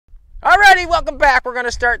Alrighty, welcome back. We're going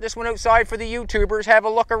to start this one outside for the YouTubers. Have a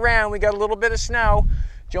look around. We got a little bit of snow.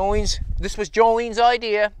 This was Jolene's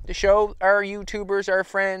idea to show our YouTubers, our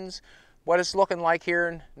friends, what it's looking like here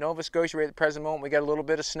in Nova Scotia right at the present moment. We got a little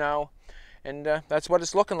bit of snow, and that's what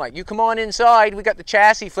it's looking like. You come on inside. We got the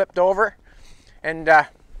chassis flipped over, and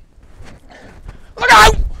look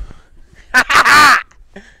out!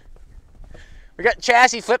 We got the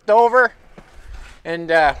chassis flipped over, and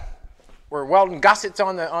we're welding gussets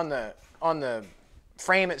on the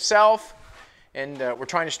frame itself, and we're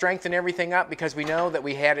trying to strengthen everything up because we know that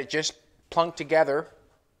we had it just plunked together.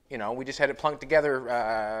 You know, we just had it plunked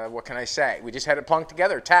together. What can I say? We just had it plunked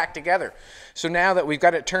together, tacked together. So now that we've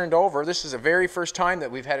got it turned over, this is the very first time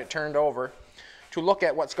that we've had it turned over to look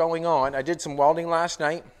at what's going on. I did some welding last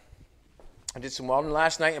night.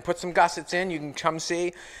 and put some gussets in. You can come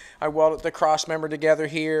see. I welded the cross member together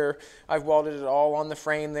here. I've welded it all on the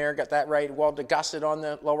frame there. Got that right. Welded a gusset on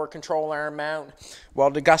the lower control arm mount.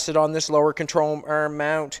 Welded a gusset on this lower control arm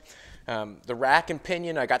mount. The rack and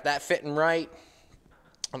pinion, I got that fitting right.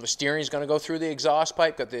 The steering is going to go through the exhaust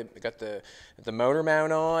pipe. Got the motor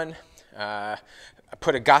mount on. I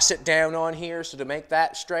put a gusset down on here so to make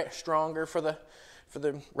that stronger for the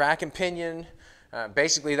rack and pinion.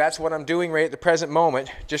 Basically, that's what I'm doing right at the present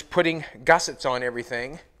moment, just putting gussets on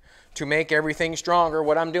everything to make everything stronger.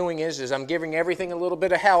 What I'm doing is I'm giving everything a little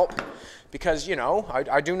bit of help because, you know,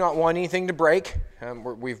 I do not want anything to break.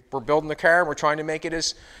 We're building the car and we're trying to make it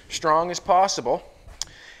as strong as possible.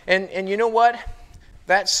 And you know what?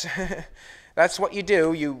 That's that's what you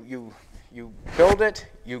do. You build it,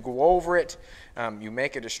 you go over it, you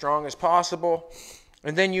make it as strong as possible,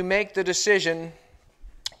 and then you make the decision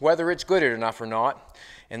whether it's good enough or not.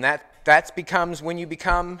 And that becomes when you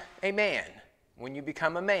become a man. When you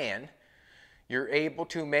become a man, you're able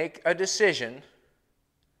to make a decision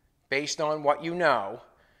based on what you know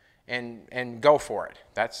and go for it.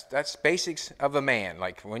 That's basics of a man.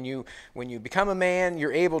 Like when you become a man,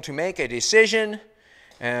 you're able to make a decision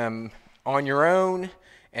on your own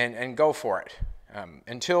and go for it.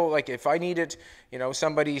 Until, like, if I needed, you know,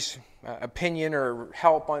 somebody's opinion or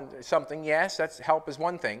help on something, yes, that's help is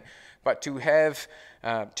one thing, but to have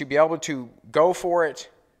to be able to go for it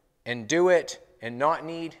and do it and not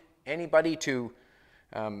need anybody to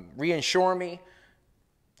reinsure me,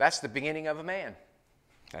 that's the beginning of a man.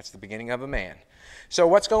 That's the beginning of a man. So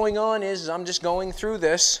what's going on is I'm just going through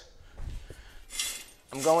this.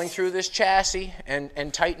 I'm going through this chassis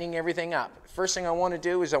and tightening everything up. First thing I want to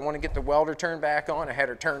do is I want to get the welder turned back on. I had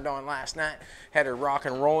her turned on last night, had her rock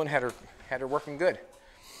and rolling, had her working good.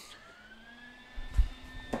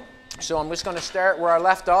 So I'm just going to start where I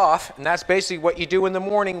left off, and that's basically what you do in the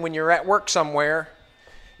morning when you're at work somewhere.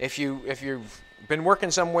 If you've been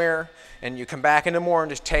working somewhere and you come back in the morning,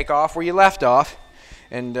 just take off where you left off.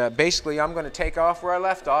 And basically I'm going to take off where I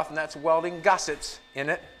left off, and that's welding gussets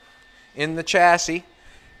in the chassis,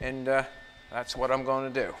 and that's what I'm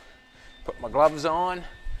going to do. Put my gloves on,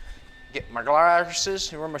 get my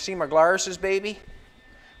glasses. Remember, see my glasses, baby?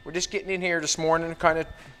 We're just getting in here this morning, kind of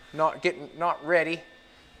not ready,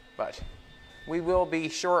 but we will be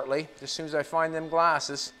shortly, as soon as I find them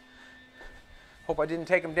glasses. Hope I didn't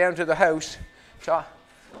take them down to the house.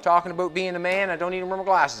 Talking about being a man, I don't even remember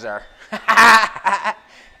where my glasses are.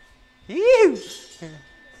 Ew.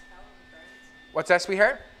 What's that,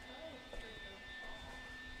 sweetheart?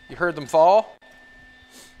 You heard them fall?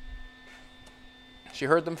 She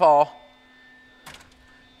heard them fall.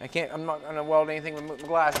 I'm not going to weld anything with my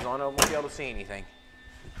glasses on. I won't be able to see anything.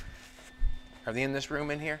 Are they in this room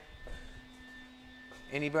in here?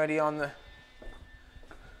 Anybody on the...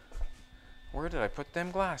 Where did I put them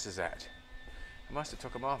glasses at? I must have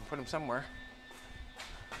took them off and put them somewhere.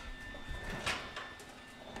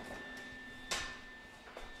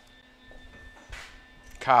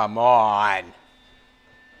 Come on.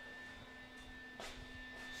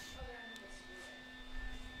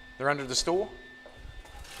 They're under the stool?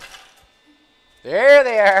 There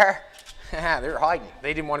they are. They're hiding.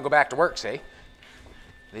 They didn't want to go back to work, see?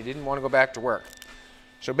 They didn't want to go back to work.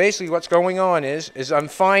 So basically what's going on is I'm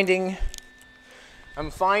finding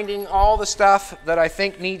all the stuff that I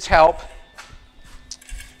think needs help,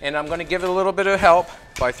 and I'm going to give it a little bit of help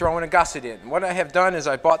by throwing a gusset in. And what I have done is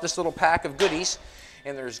I bought this little pack of goodies,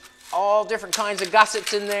 and there's all different kinds of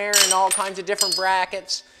gussets in there and all kinds of different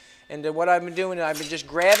brackets. And what I've been doing is I've been just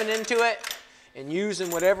grabbing into it and using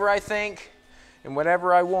whatever I think and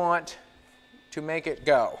whatever I want to make it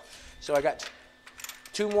go. So I got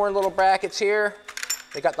two more little brackets here.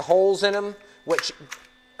 They got the holes in them, which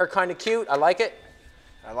are kind of cute. I like it.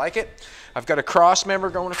 I like it. I've got a cross member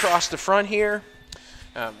going across the front here,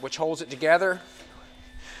 which holds it together.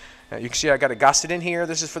 You can see I got a gusset in here.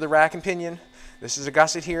 This is for the rack and pinion. This is a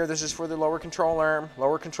gusset here. This is for the lower control arm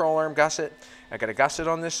gusset. I got a gusset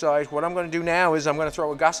on this side. What I'm going to do now is I'm going to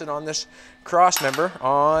throw a gusset on this cross member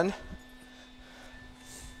on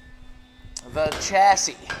the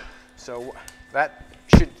chassis. So that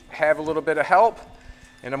should have a little bit of help,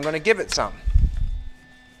 and I'm going to give it some.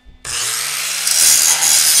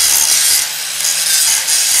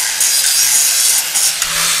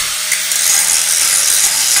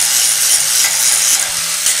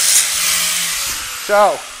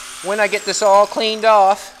 So when I get this all cleaned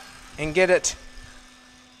off and get it,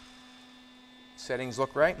 settings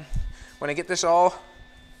look right. When I get this all,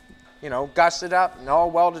 you know, gusseted up and all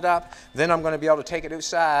welded up, then I'm going to be able to take it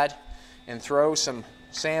outside and throw some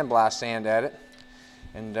sandblast sand at it.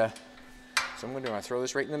 And so I'm going to do, I throw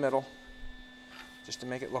this right in the middle just to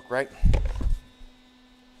make it look right.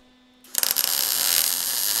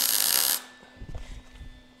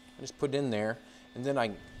 I just put it in there, and then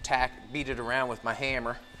I beat it around with my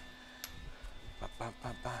hammer. I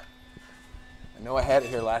know I had it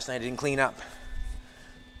here last night, I didn't clean up.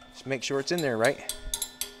 Just make sure it's in there right.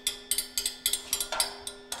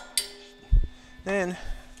 Then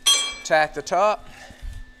tack the top.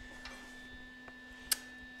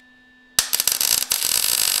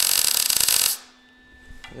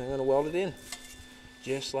 And I'm going to weld it in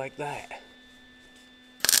just like that.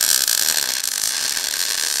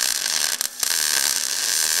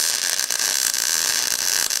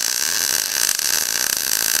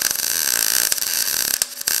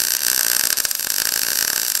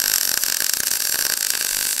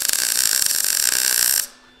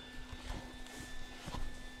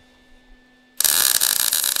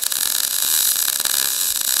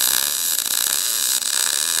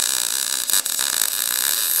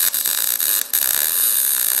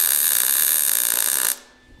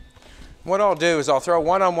 What I'll do is I'll throw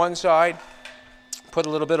one on one side, put a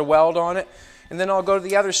little bit of weld on it, and then I'll go to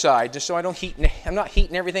the other side just so I don't I'm not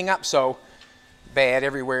heating everything up so bad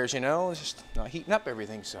everywhere, as you know. It's just not heating up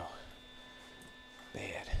everything so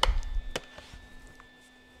bad.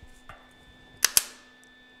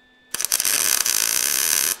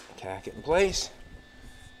 Tack it in place.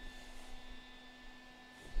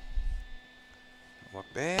 Don't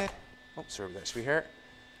look bad. Oh, sorry about that, sweetheart.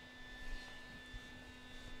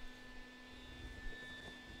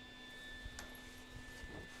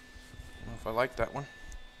 If I like that one.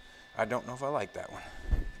 I don't know if I like that one.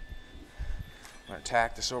 I'm going to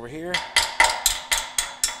tack this over here.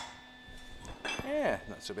 Yeah,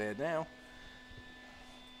 not so bad now.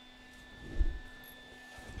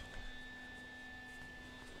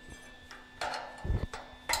 Put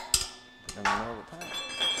it in the middle of the pipe.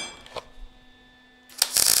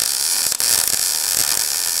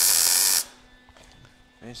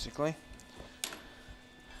 Basically.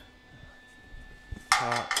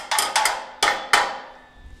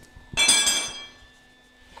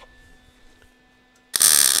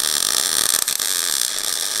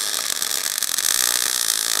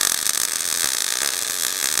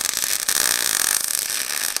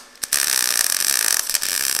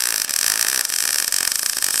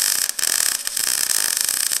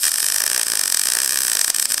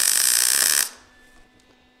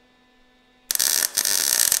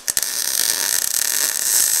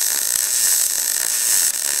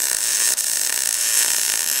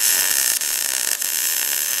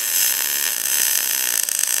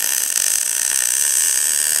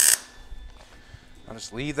 I'll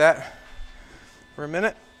just leave that for a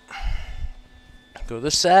minute. Go to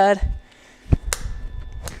this side.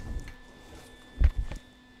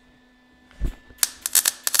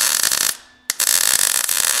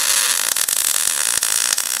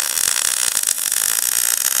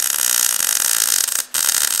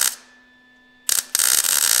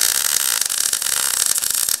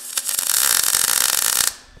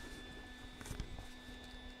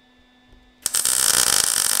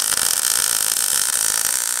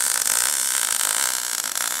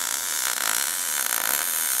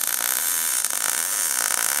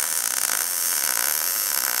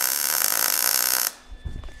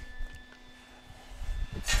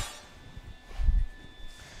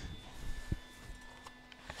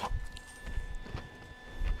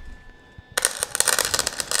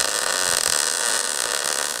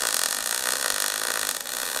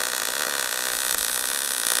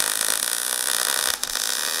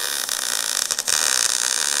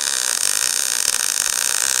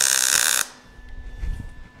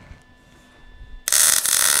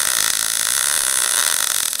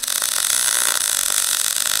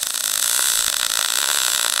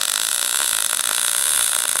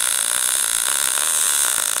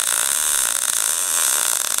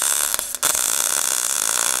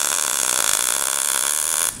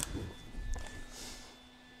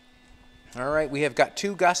 right, we have got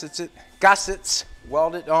 2 gussets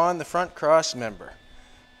welded on the front cross member.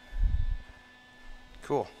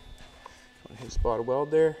 Cool. Hit a spot of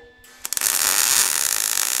weld there.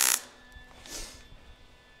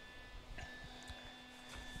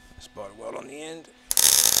 Spot of weld on the end.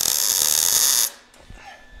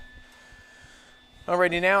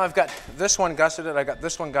 Alrighty, now I've got this one gusseted, I got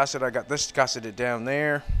this one gusseted, I got this gusseted down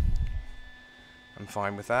there. I'm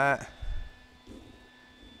fine with that.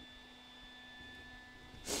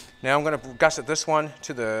 Now I'm going to gusset this one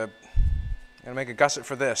to the, I'm going to make a gusset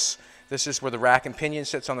for this. This is where the rack and pinion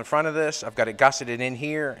sits on the front of this. I've got it gusseted in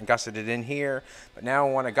here and gusseted in here. But now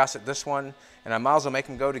I want to gusset this one, and I might as well make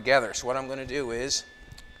them go together. So what I'm going to do is,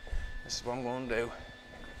 this is what I'm going to do.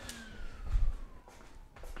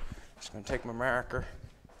 Just going to take my marker,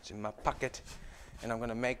 it's in my pocket, and I'm going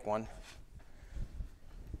to make one.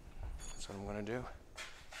 That's what I'm going to do.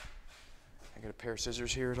 I got a pair of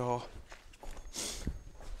scissors here at all.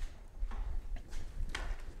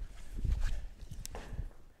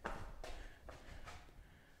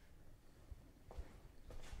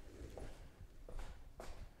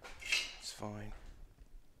 It's fine.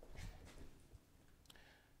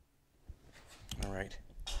 All right.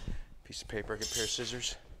 Piece of paper, I get a pair of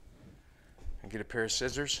scissors. I get a pair of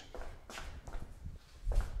scissors.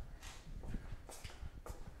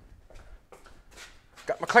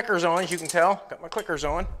 Got my clickers on, as you can tell. Got my clickers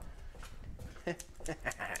on.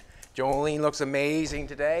 Jolene looks amazing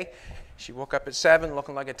today. She woke up at 7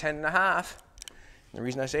 looking like a 10 and a half. And the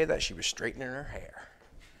reason I say that, she was straightening her hair.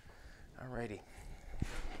 Alrighty.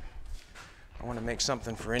 I want to make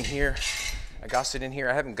something for in here. I gusset in here.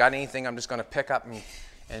 I haven't got anything I'm just going to pick up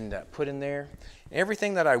and put in there.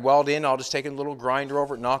 Everything that I weld in, I'll just take a little grinder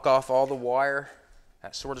over it, knock off all the wire,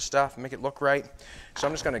 that sort of stuff, make it look right. So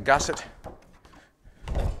I'm just going to gusset.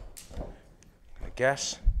 I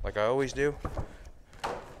guess, like I always do.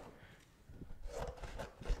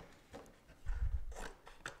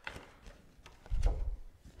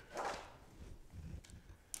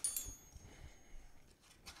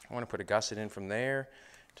 I want to put a gusset in from there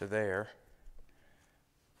to there.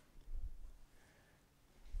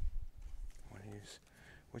 I want to use,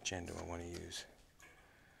 which end do I want to use?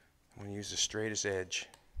 I want to use the straightest edge.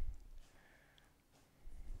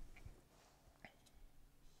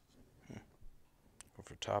 Go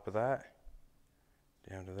for the top of that,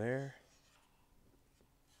 down to there,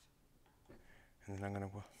 and then I'm going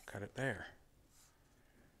to cut it there.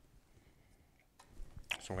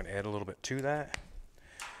 So I'm going to add a little bit to that.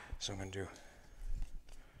 So I'm going to do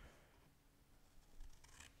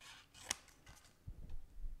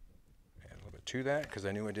add a little bit to that because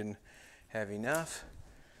I knew I didn't have enough.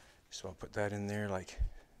 So I'll put that in there like,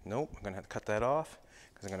 nope, I'm going to have to cut that off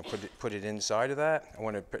because I'm going to put it inside of that.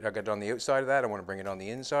 I got it on the outside of that. I want to bring it on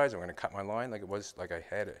the inside. So I'm going to cut my line like it was, like I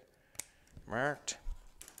had it marked.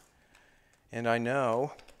 And I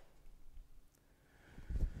know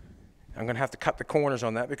I'm going to have to cut the corners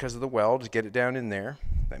on that because of the weld to get it down in there.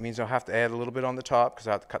 That means I'll have to add a little bit on the top because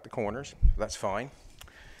I have to cut the corners. That's fine.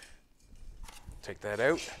 Take that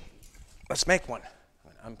out. Let's make one.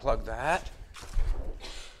 Unplug that.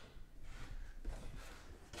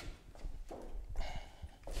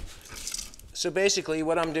 So basically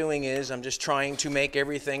what I'm doing is I'm just trying to make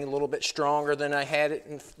everything a little bit stronger than I had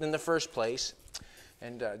it in the first place.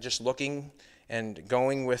 And just looking and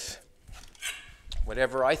going with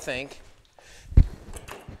whatever I think.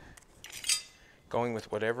 Going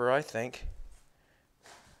with whatever I think.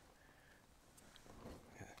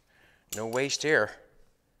 No waste here.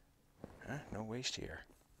 Huh? No waste here.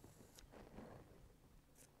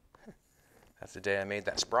 That's the day I made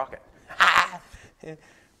that sprocket.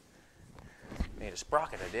 Made a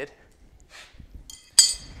sprocket, I did.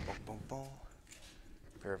 Boom, boom, boom.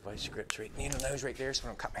 Pair of vice grips right near the nose right there so I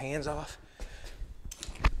don't cut my hands off.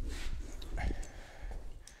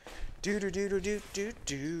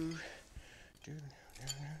 Do-do-do-do-do-do-do.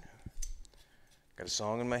 Got a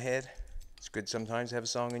song in my head. It's good sometimes to have a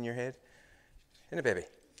song in your head. Isn't it, baby?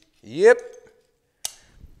 Yep.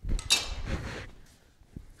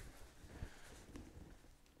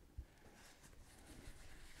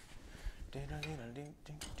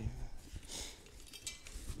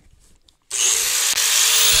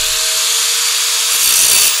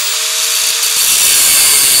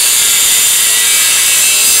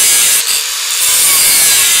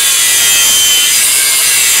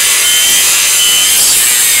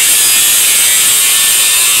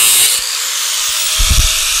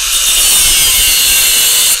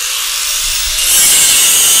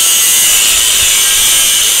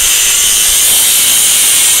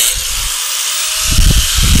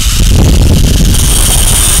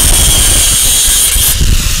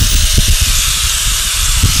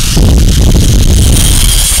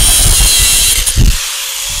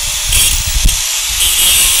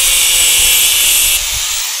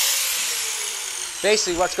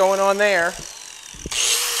 basically what's going on there.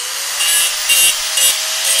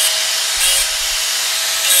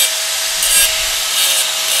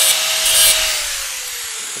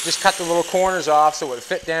 Just cut the little corners off so it would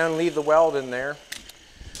fit down, leave the weld in there.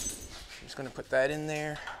 I'm just going to put that in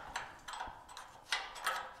there.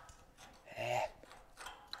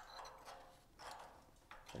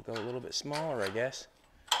 Go a little bit smaller, I guess.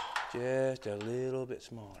 Just a little bit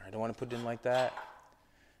smaller. I don't want to put it in like that.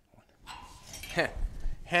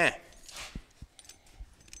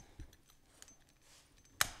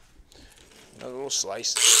 Another little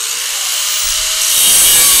slice.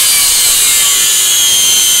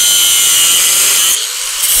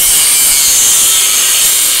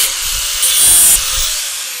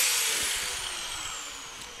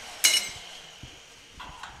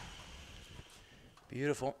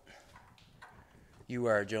 Beautiful. You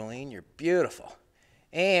are, Jolene. You're beautiful.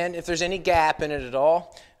 And if there's any gap in it at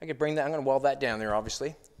all, I could bring that. I'm going to weld that down there,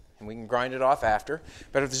 obviously, and we can grind it off after.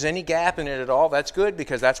 But if there's any gap in it at all, that's good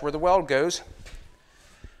because that's where the weld goes.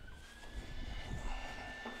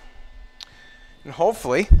 And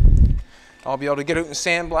hopefully, I'll be able to get out and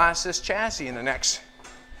sandblast this chassis in the next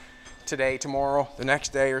today, tomorrow, the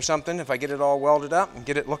next day or something. If I get it all welded up and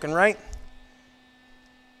get it looking right.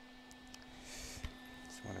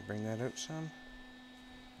 Bring that out some.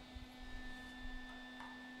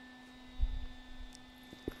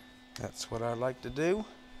 That's what I like to do.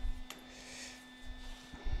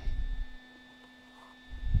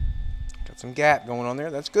 Got some gap going on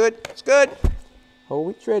there. That's good. That's good. Whole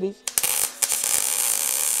wheat shreddies.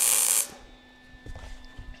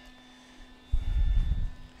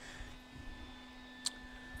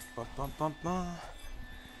 Bump, bump, bump, bump.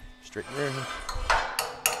 Straight there.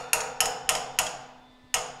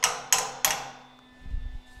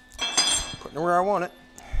 Where I want it.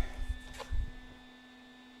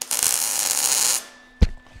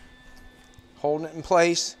 Holding it in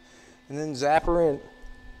place and then zap her in.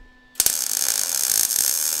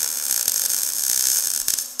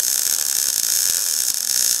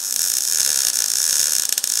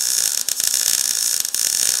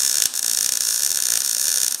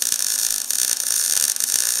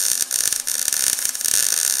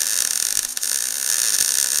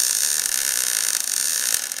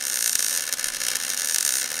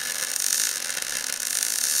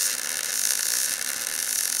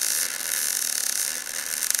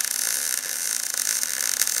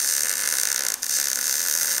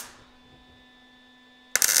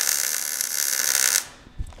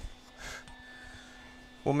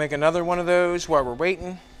 We'll make another one of those while we're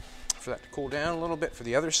waiting for that to cool down a little bit for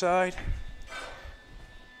the other side.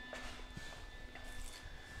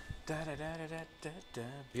 Da, da, da, da, da, da.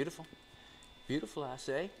 Beautiful. Beautiful, I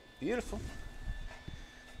say. Beautiful.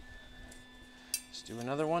 Let's do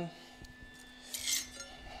another one.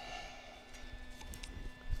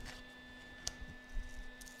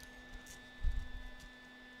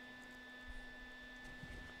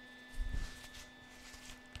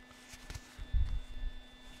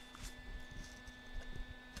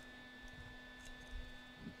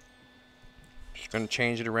 Going to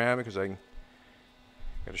change it around because I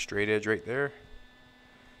got a straight edge right there.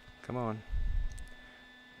 Come on.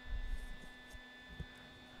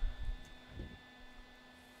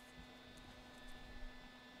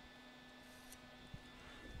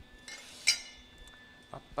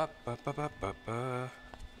 Ba, ba, ba, ba, ba, ba.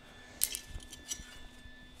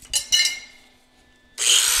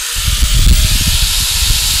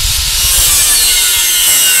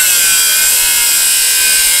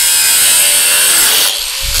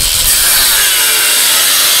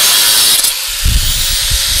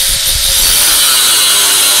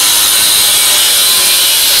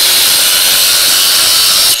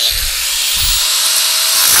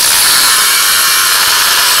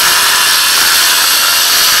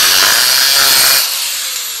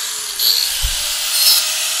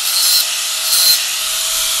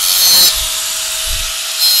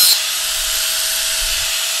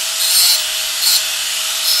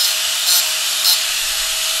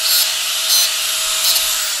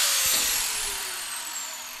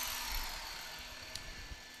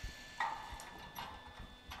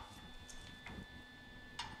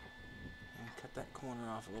 That corner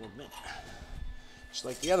off a little bit, just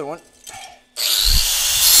like the other one.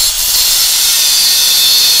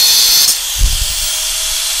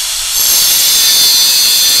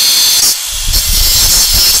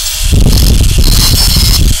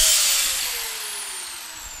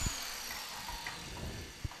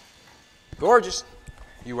 Gorgeous.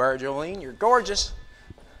 You are, Jolene. You're gorgeous.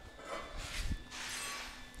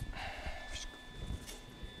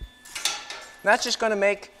 That's just going to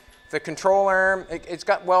make the control arm, it's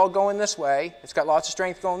got weld going this way. It's got lots of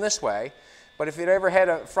strength going this way. But if it ever had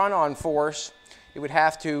a front-on force, it would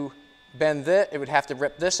have to bend this. It would have to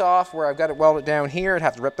rip this off where I've got it welded down here. It'd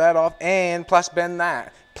have to rip that off and plus bend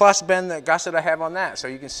that. Plus bend the gusset I have on that. So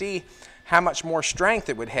you can see how much more strength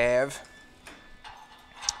it would have.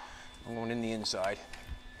 I'm going in the inside.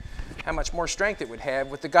 How much more strength it would have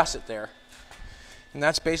with the gusset there. And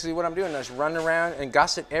that's basically what I'm doing. I just run around and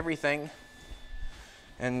gusset everything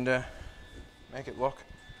and make it look.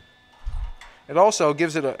 It also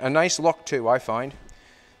gives it a nice look too, I find.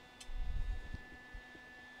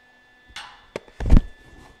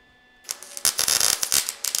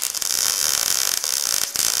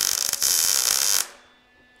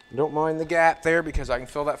 Don't mind the gap there because I can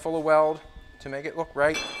fill that full of weld to make it look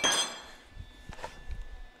right.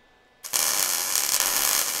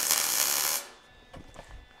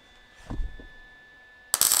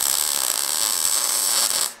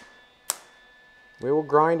 We will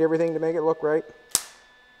grind everything to make it look right.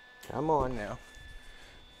 Come on now.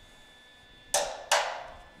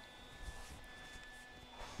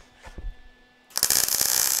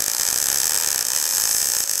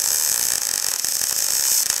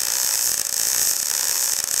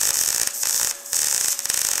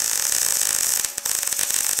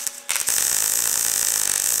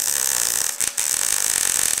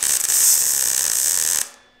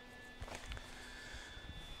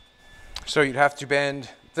 So you'd have to bend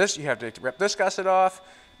this, you have to rip this gusset off,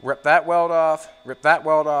 rip that weld off, rip that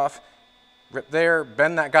weld off, rip there,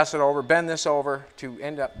 bend that gusset over, bend this over to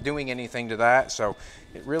end up doing anything to that. So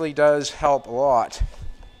it really does help a lot.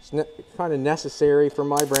 It's kind of necessary for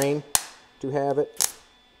my brain to have it.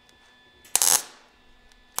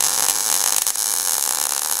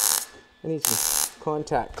 I need some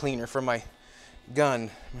contact cleaner for my gun,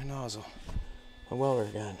 my nozzle, my welder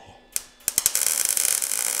gun.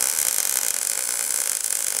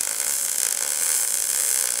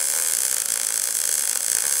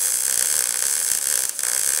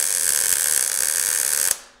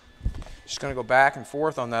 Just going to go back and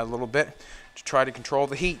forth on that a little bit to try to control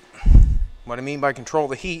the heat. What I mean by control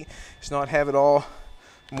the heat is not have it all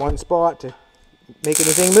in one spot to make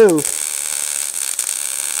anything move.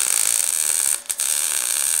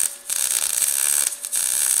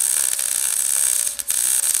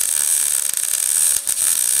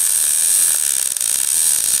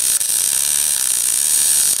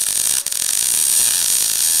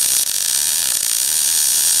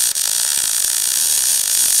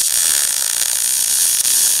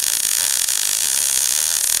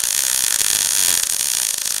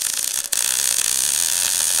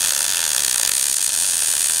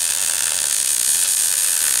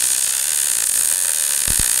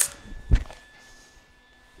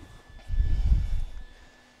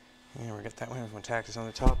 Yeah, we got that one. I'm going to tack this on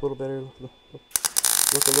the top a little better, look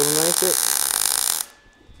a little nicer.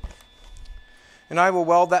 And I will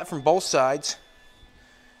weld that from both sides.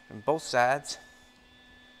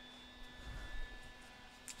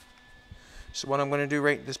 So what I'm going to do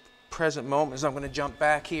right this present moment is I'm going to jump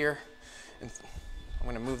back here and I'm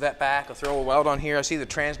going to move that back. I'll throw a weld on here. I see the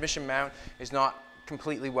transmission mount is not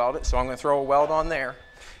completely welded, so I'm going to throw a weld on there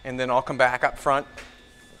and then I'll come back up front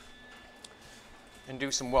and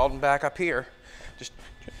do some welding back up here. Just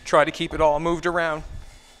try to keep it all moved around.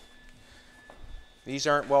 These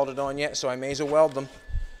aren't welded on yet, so I may as well weld them.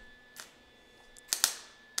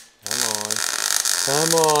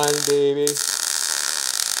 Come on, baby.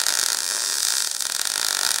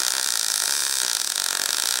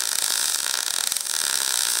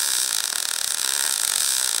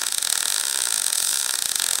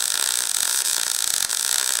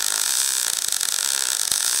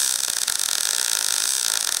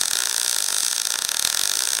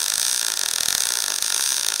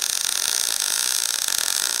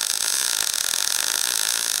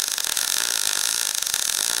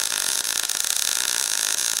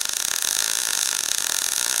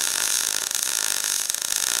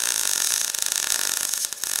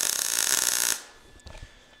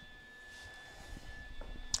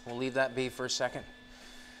 We'll leave that be for a second.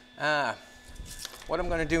 What I'm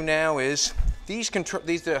going to do now is what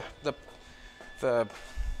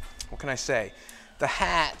can I say? The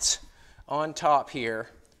hats on top here,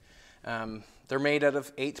 they're made out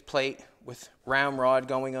of 1/8 plate with round rod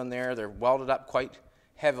going on there. They're welded up quite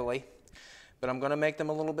heavily, but I'm going to make them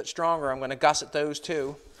a little bit stronger. I'm going to gusset those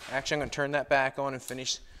too. Actually, I'm going to turn that back on and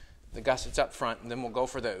finish the gussets up front, and then we'll go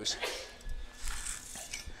for those.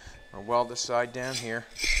 I'll weld this side down here.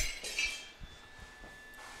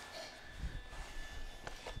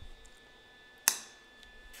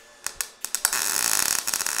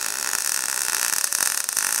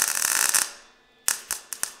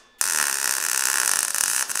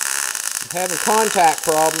 having contact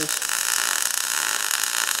problems.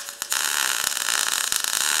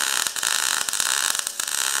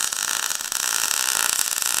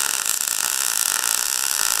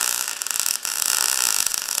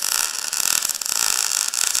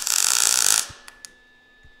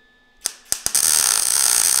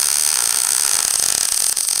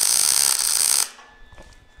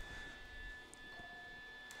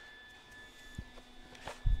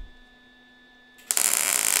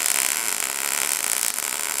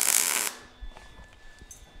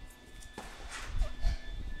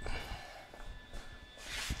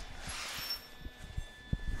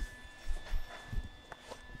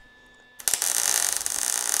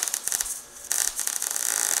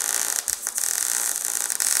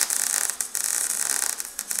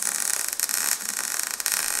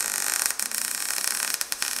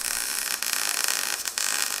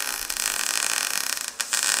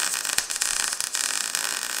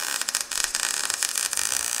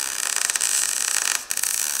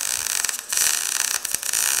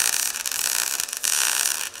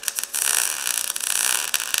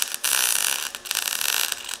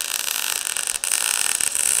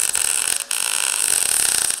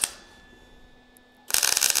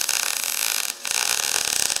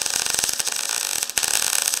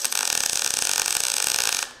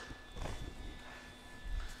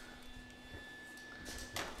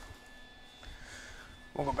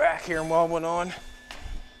 We'll go back here and weld one on.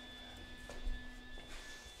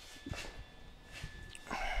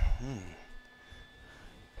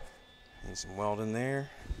 Need some welding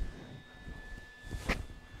there.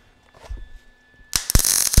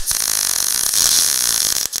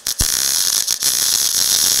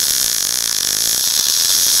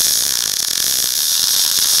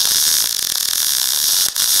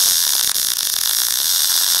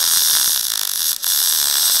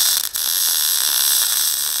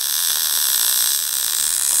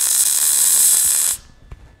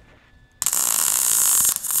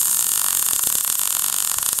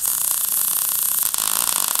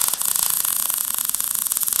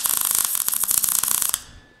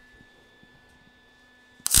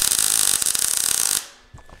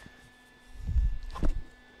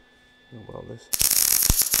 Weld this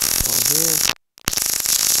on here.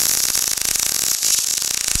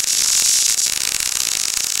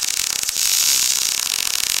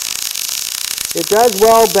 It does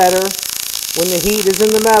weld better when the heat is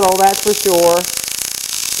in the metal, that's for sure.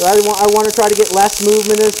 So I want to try to get less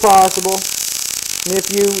movement as possible. And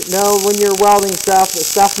if you know when you're welding stuff, that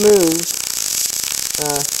stuff moves,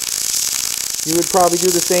 you would probably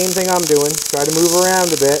do the same thing I'm doing. Try to move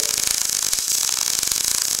around a bit.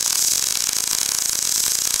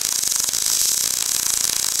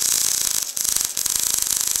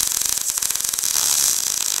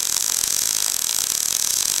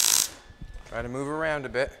 Try to move around a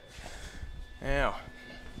bit. Now,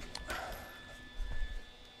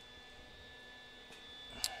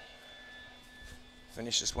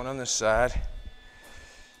 finish this one on this side.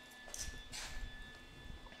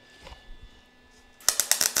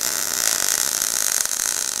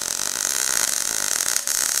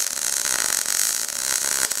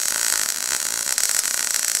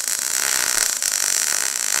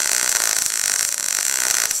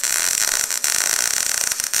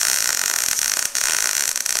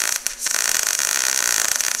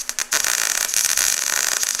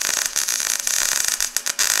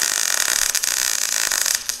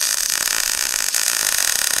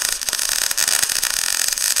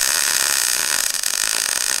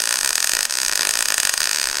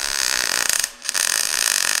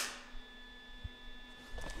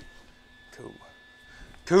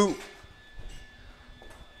 Cool.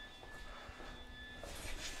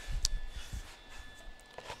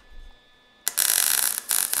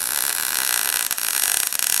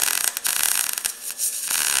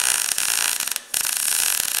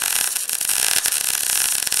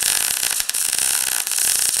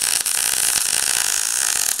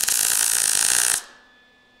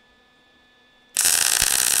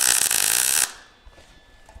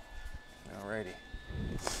 Alrighty.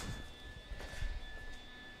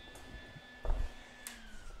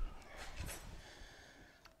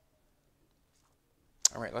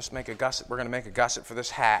 All right, let's make a gusset. We're going to make a gusset for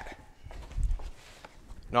this hat.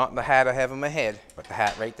 Not the hat I have on my head, but the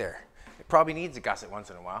hat right there. It probably needs a gusset once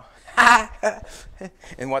in a while.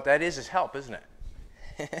 And what that is help, isn't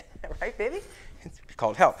it? Right, baby? It's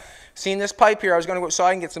called help. Seeing this pipe here, I was going to go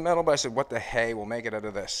outside and get some metal, but I said, what the hey, we'll make it out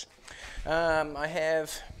of this. I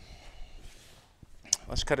have,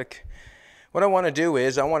 let's cut a, what I want to do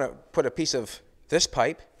is I want to put a piece of this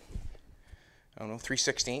pipe, I don't know,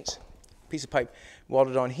 3/16, piece of pipe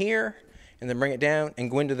welded on here, and then bring it down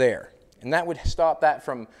and go into there. And that would stop that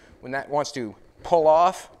from, when that wants to pull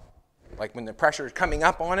off, like when the pressure is coming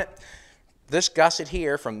up on it, this gusset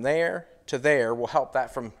here from there to there will help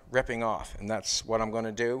that from ripping off. And that's what I'm going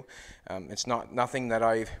to do. It's nothing that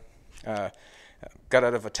I've got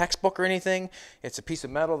out of a textbook or anything. It's a piece of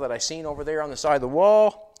metal that I seen over there on the side of the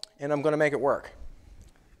wall, and I'm going to make it work.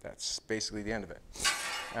 That's basically the end of it.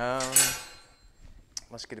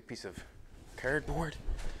 Let's get a piece of cardboard.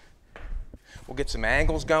 We'll get some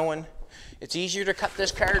angles going. It's easier to cut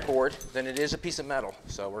this cardboard than it is a piece of metal.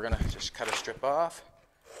 So we're going to just cut a strip off.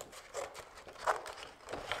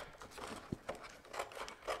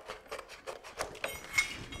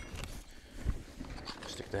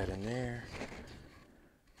 Stick that in there.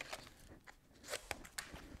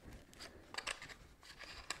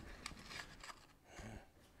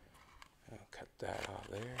 I'll cut that off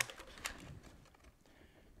there.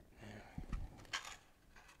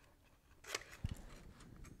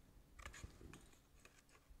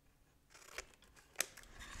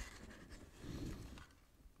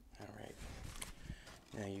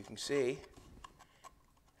 Now you can see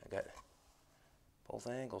I got both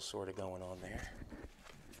angles sort of going on there.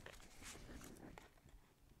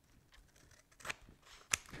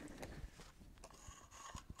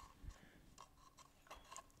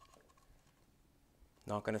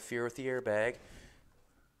 Not going to interfere with the airbag.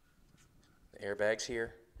 The airbag's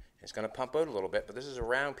here. It's going to pump out a little bit, but this is a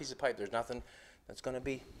round piece of pipe. There's nothing that's going to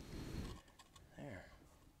be there.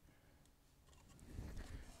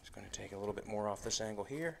 Going to take a little bit more off this angle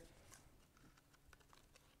here.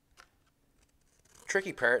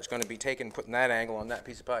 Tricky part is going to be putting that angle on that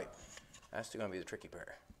piece of pipe. That's going to be the tricky part.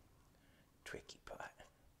 Tricky part.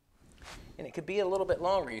 And it could be a little bit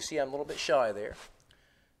longer. You see I'm a little bit shy there.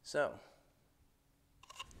 So.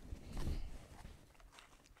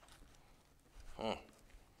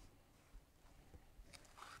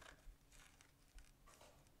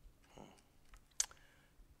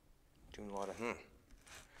 Doing a lot of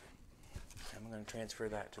I'm going to transfer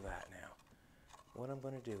that to that now. What I'm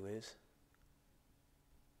going to do is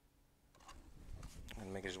I'm going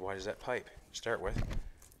to make it as wide as that pipe to start with.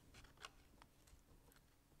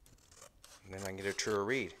 And then I can get a truer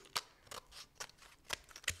read.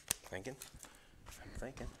 Thinking? I'm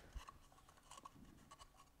thinking.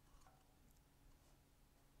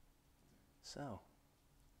 So,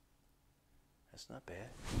 that's not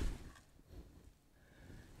bad.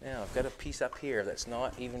 Now, I've got a piece up here that's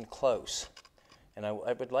not even close. And I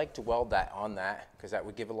would like to weld that on that because that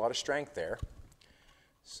would give a lot of strength there.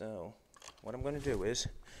 So, what I'm going to do is,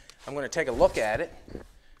 I'm going to take a look at it.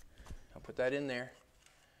 I'll put that in there.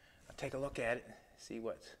 I'll take a look at it, see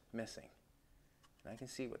what's missing. And I can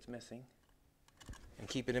see what's missing. And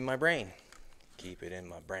keep it in my brain. Keep it in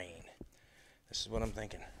my brain. This is what I'm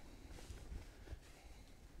thinking.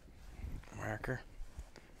 Marker.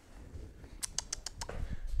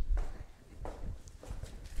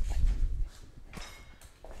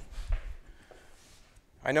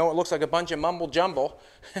 I know it looks like a bunch of mumble jumble.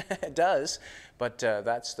 It does, but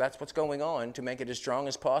that's what's going on to make it as strong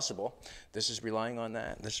as possible. This is relying on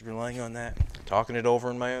that. This is relying on that. Talking it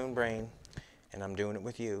over in my own brain, and I'm doing it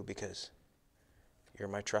with you because you're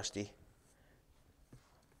my trusty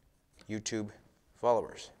YouTube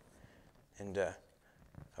followers, and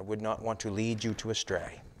I would not want to lead you to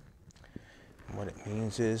astray. And what it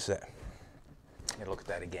means is that I gotta look at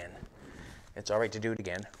that again. It's all right to do it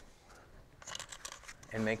again.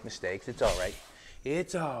 And make mistakes. It's all right.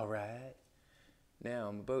 It's all right. Now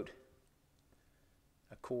I'm about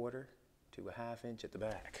 1/4 to 1/2 inch at the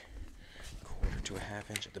back. 1/4 to 1/2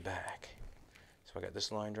 inch at the back. So I got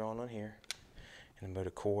this line drawn on here, and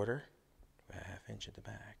about 1/4 to 1/2 inch at the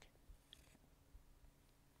back.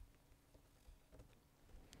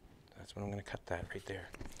 That's when I'm going to cut that right there.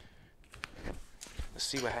 Let's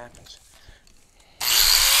see what happens.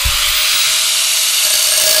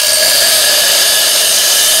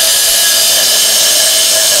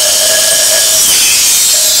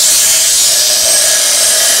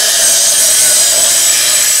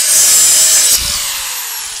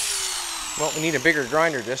 Well, we need a bigger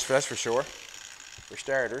grinder disc, that's for sure, for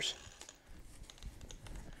starters.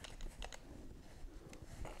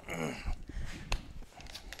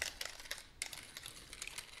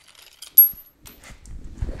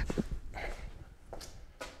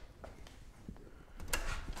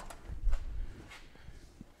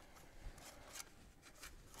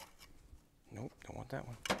 Nope, don't want that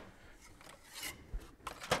one.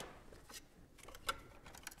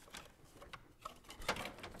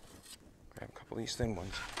 Grab a couple of these thin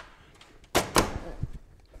ones.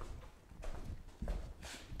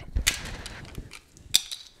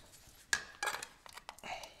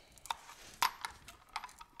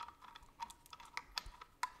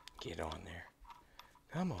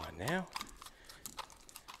 Come on now.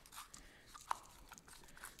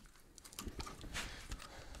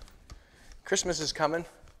 Christmas is coming.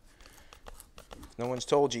 No one's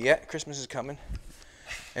told you yet. Christmas is coming.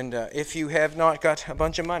 And if you have not got a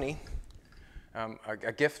bunch of money,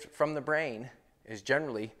 a gift from the brain is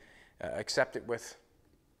generally accepted with,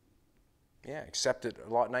 accepted a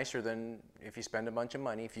lot nicer than if you spend a bunch of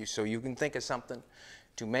money. So you can think of something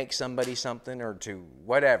to make somebody something or to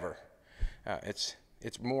whatever.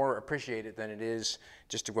 It's more appreciated than it is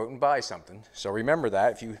just to go out and buy something. So remember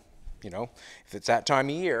that if if it's that time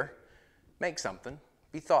of year, make something.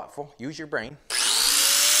 Be thoughtful. Use your brain.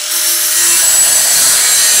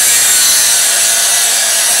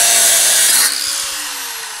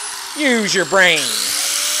 Use your brain.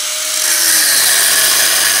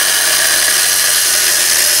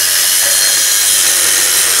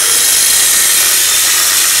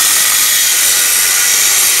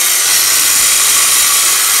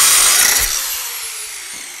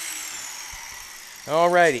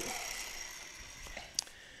 Alrighty.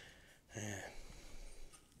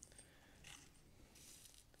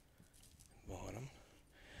 Bottom.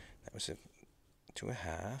 That was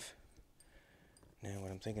 2.5. Now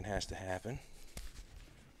what I'm thinking has to happen.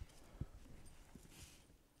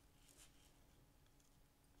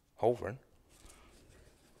 Hovering.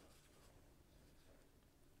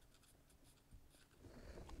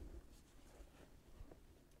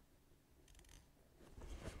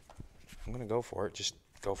 I'm going to go for it. Just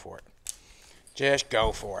go for it. Just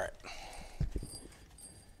go for it.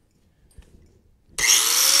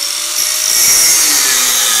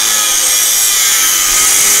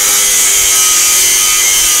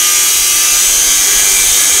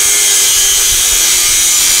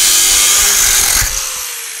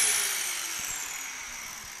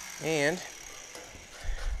 And,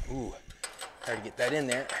 hard to get that in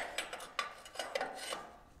there.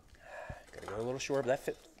 Gotta go a little short, but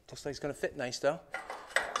that looks like it's gonna fit nice though.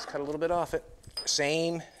 Let's cut a little bit off it.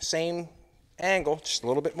 Same angle, just a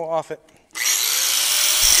little bit more off it.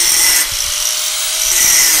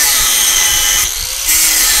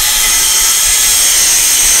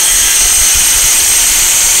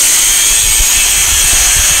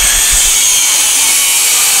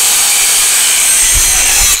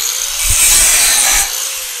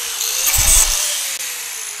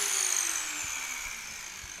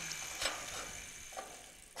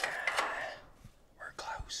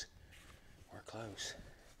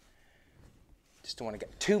 Just don't want to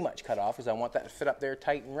get too much cut off because I want that to fit up there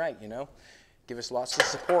tight and right, Give us lots of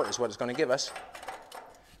support is what it's going to give us.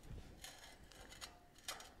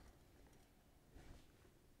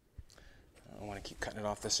 I want to keep cutting it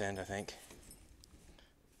off this end, I think.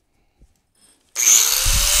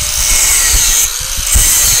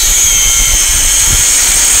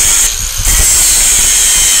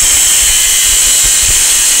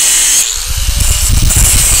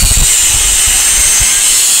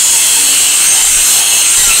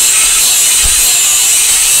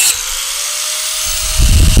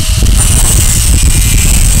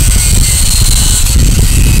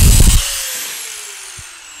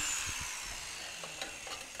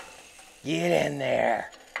 Get in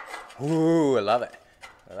there. Ooh, I love it.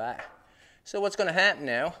 Love that. So what's going to happen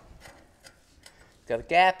now? Got a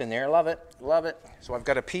gap in there. Love it. Love it. So I've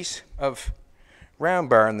got a piece of round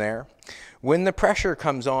bar in there. When the pressure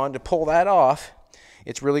comes on to pull that off,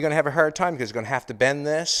 it's really going to have a hard time because it's going to have to bend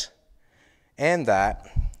this and that.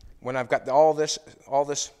 When I've got all this, I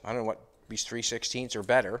don't know what, these 3/16 or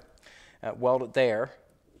better, weld it there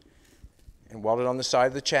and weld it on the side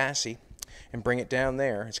of the chassis. And bring it down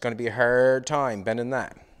there. It's going to be a hard time bending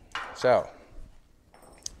that. So,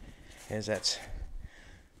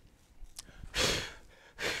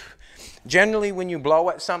 generally when you blow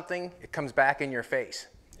at something, it comes back in your face.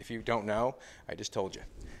 If you don't know, I just told you.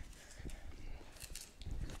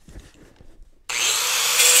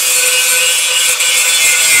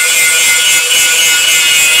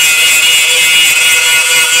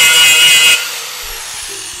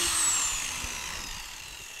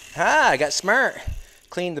 I got smart.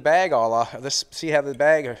 Cleaned the bag all off. See how the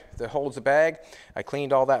bag that holds the bag? I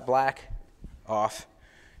cleaned all that black off.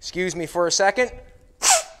 Excuse me for a second.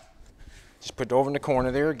 Just put it over in the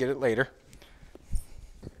corner there, get it later.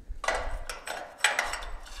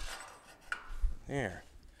 There.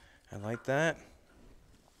 I like that.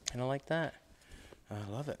 And I like that.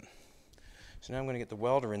 I love it. So now I'm going to get the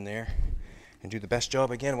welder in there and do the best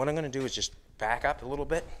job again. What I'm going to do is just back up a little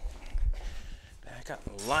bit. Back up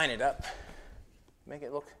and line it up. Make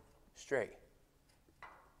it look straight.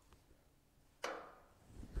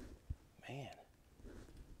 Man,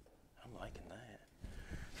 I'm liking that.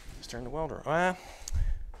 Let's turn the welder.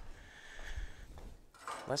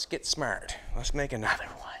 Let's get smart. Let's make another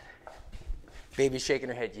one. Baby's shaking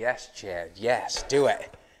her head. Yes, Chad. Yes, do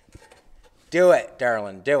it. Do it,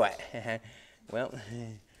 darling. Do it. Well,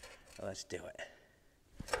 let's do it.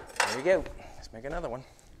 There we go. Let's make another one.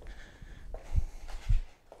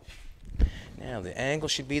 Now the angle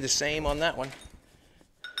should be the same on that one.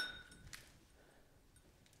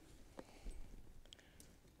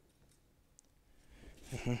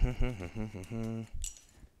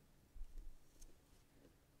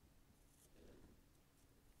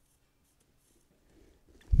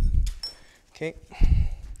 Okay.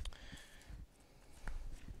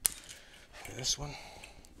 This one.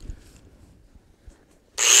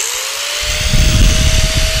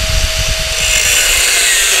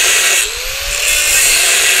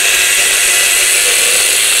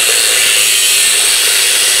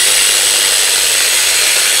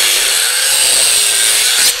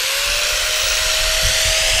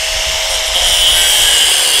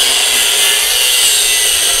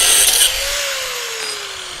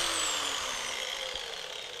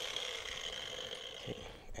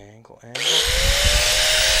 Angle.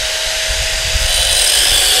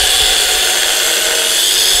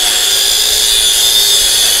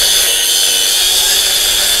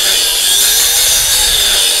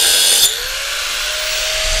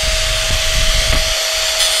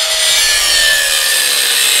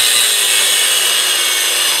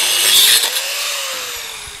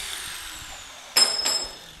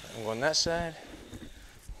 I'm going that side.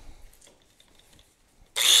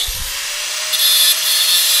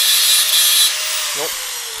 Nope.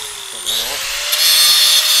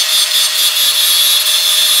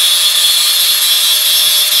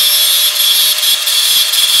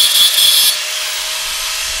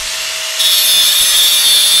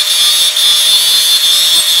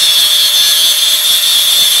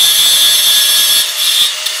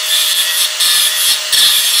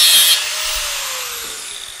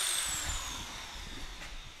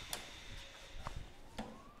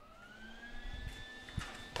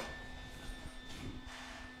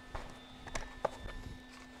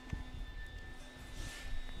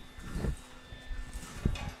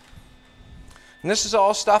 And this is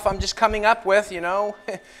all stuff I'm just coming up with, you know.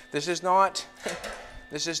 This is not,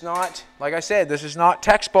 like I said, this is not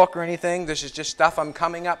textbook or anything. This is just stuff I'm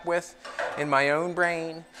coming up with in my own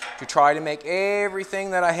brain to try to make everything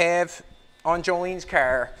that I have on Jolene's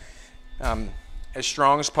car as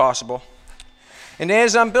strong as possible. And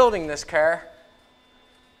as I'm building this car,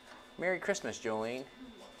 Merry Christmas, Jolene.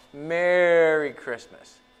 Merry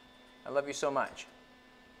Christmas. I love you so much.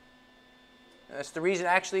 That's the reason,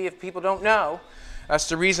 actually, if people don't know, that's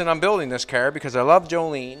the reason I'm building this car, because I love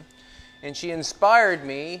Jolene, and she inspired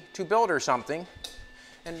me to build her something,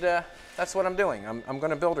 and that's what I'm doing. I'm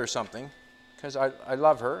going to build her something, because I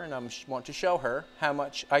love her, and I want to show her how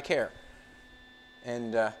much I care.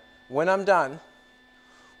 And when I'm done,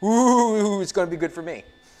 ooh, it's going to be good for me.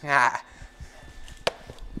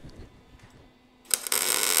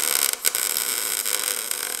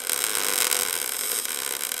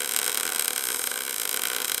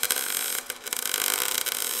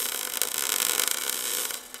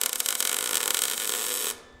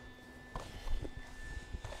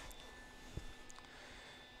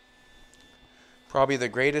 Probably the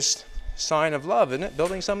greatest sign of love, isn't it?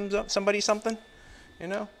 Building somebody something, you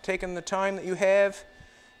know, taking the time that you have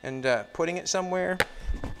and putting it somewhere.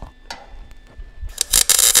 I'm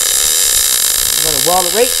going to weld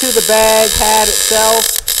it right to the bag hat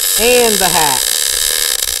itself and the hat.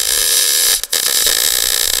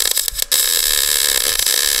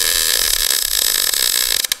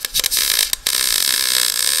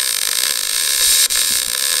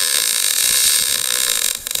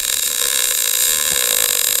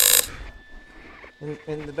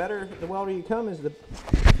 And the better the welder you come is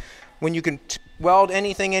when you can weld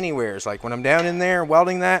anything anywheres. Like when I'm down in there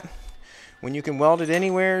welding that, when you can weld it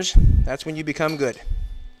anywheres, that's when you become good.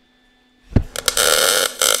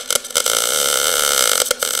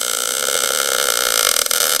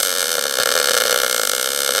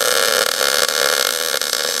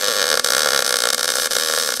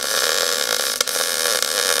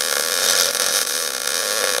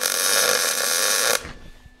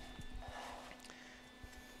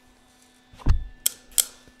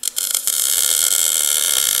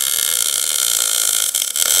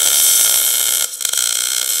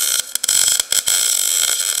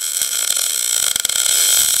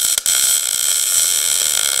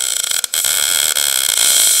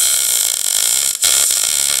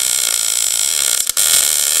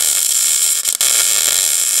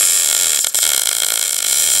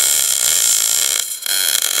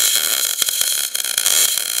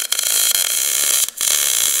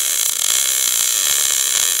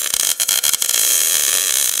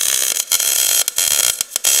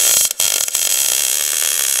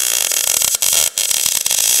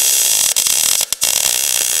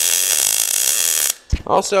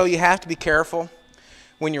 Also, you have to be careful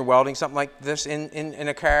when you're welding something like this in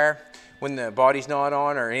a car. When the body's not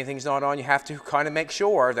on or anything's not on, you have to kind of make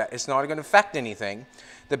sure that it's not going to affect anything.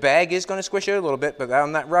 The bag is going to squish out a little bit, but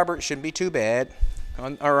on that rubber it shouldn't be too bad.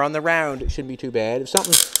 Or on the round it shouldn't be too bad. If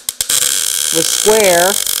something was square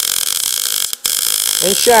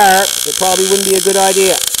and sharp, it probably wouldn't be a good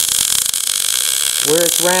idea. Where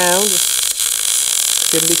it's round,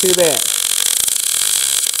 shouldn't be too bad.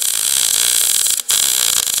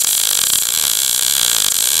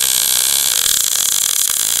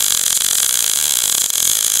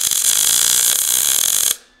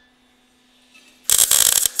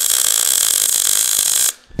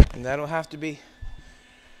 And that'll have to be,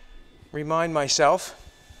 remind myself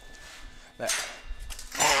that,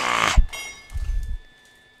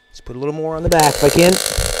 let's put a little more on the back if I can.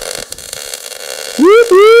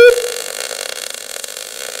 Whoop, whoop.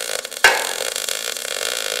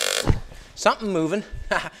 Something moving.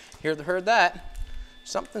 Heard that.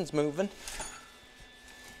 Something's moving.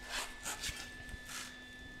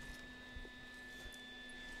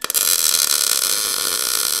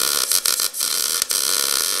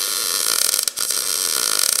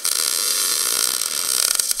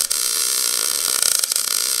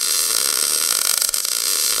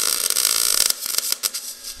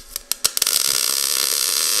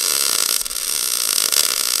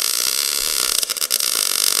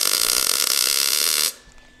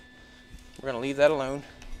 We're going to leave that alone.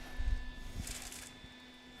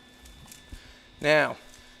 Now,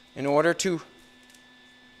 in order to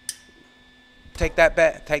take that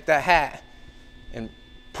hat and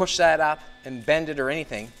push that up and bend it or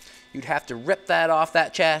anything, you'd have to rip that off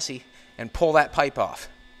that chassis and pull that pipe off.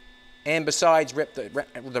 And besides, rip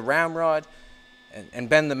the round rod and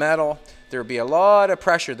bend the metal. There would be a lot of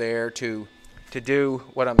pressure there to do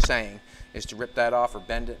what I'm saying, is to rip that off or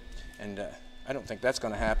bend it. And I don't think that's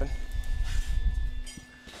going to happen.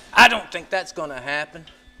 I don't think that's going to happen.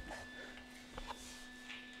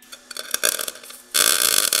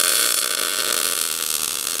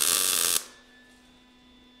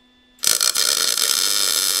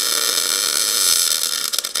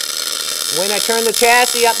 When I turn the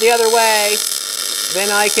chassis up the other way,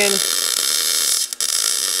 then I can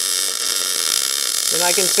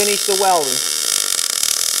finish the welding.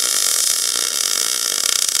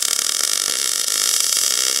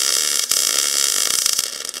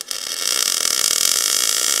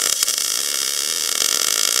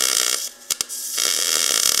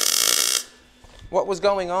 What was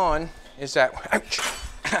going on is that, ouch.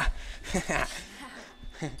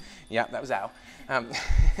 Yeah, that was ow.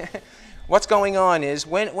 What's going on is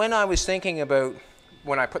when I was thinking about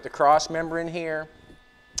when I put the cross member in here,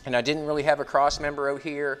 and I didn't really have a cross member out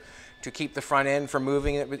here to keep the front end from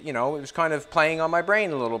moving, it, you know, it was kind of playing on my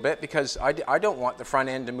brain a little bit, because I don't want the front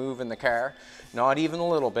end to move in the car, not even a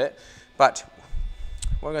little bit. But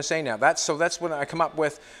what am I going to say now? So that's when I come up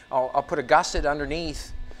with, I'll put a gusset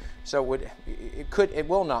underneath. So it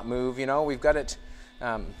will not move, you know. We've got it,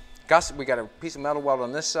 gusset. We got a piece of metal weld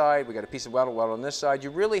on this side. We got a piece of metal weld on this side.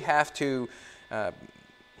 You really have to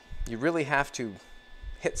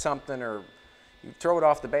hit something, or you throw it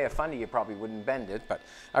off the Bay of Fundy, you probably wouldn't bend it. But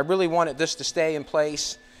I really wanted this to stay in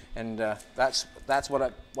place, and that's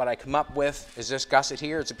what I come up with, is this gusset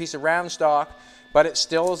here. It's a piece of round stock, but it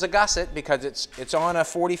still is a gusset because it's on a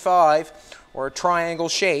 45 or a triangle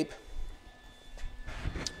shape.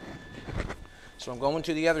 So I'm going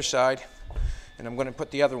to the other side, and I'm going to put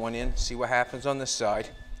the other one in, see what happens on this side.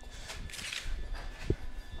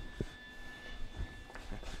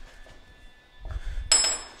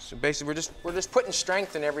 So basically we're just putting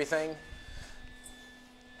strength in everything.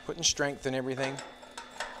 Putting strength in everything.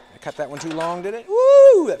 I cut that one too long, did it?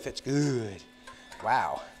 Woo! That fits good.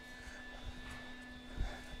 Wow.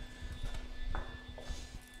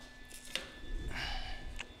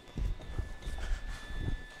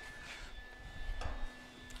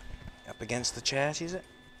 Against the chassis, is it?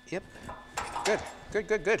 Yep. Good, good,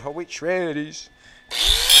 good, good. Whole wheat shreddies.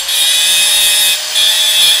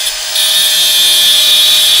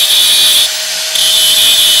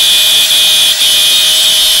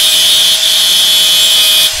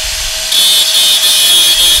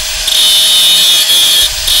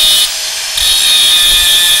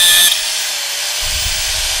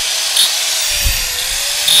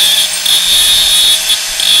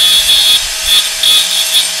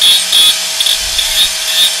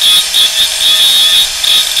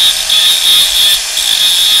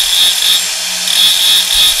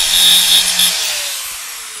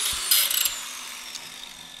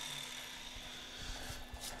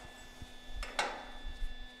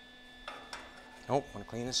 Nope, want to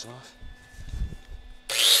clean this off.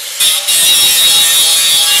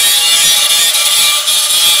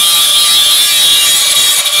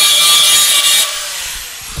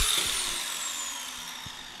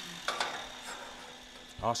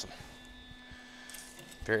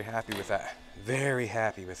 Very happy with that. Very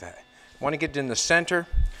happy with that. Want to get it in the center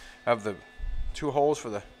of the 2 holes for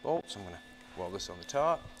the bolts. I'm going to weld this on the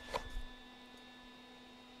top.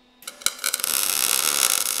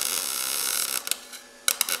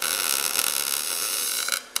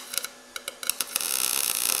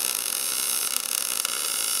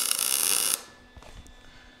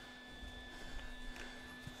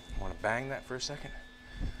 Want to bang that for a second.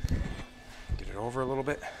 Get it over a little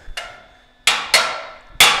bit.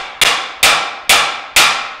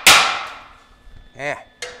 Yeah.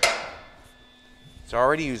 It's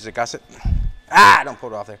already used a gusset. Ah, don't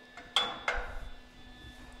pull it off there.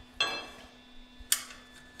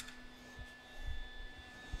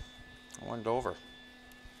 I want it over.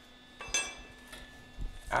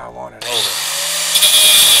 I want it over.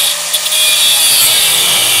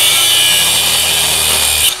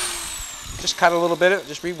 Just cut a little bit of it,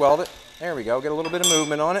 just re-weld it. There we go, get a little bit of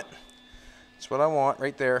movement on it. That's what I want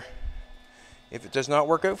right there. If it does not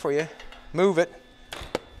work out for you, move it.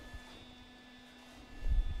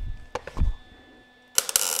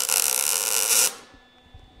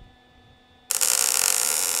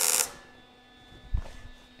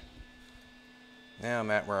 Now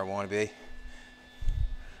I'm at where I want to be.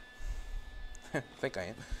 I think I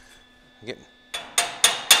am.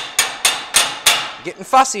 Getting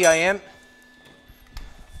fussy, I am.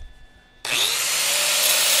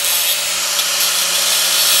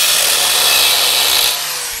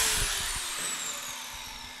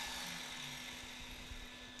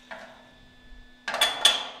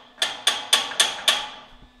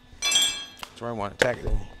 That's where I want to tack it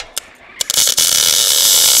in.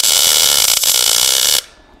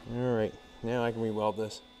 All right, now I can re-weld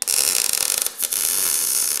this.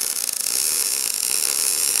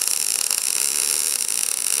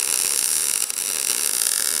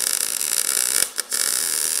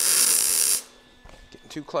 Getting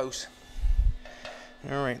too close.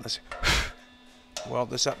 All right, let's weld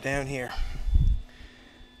this up down here.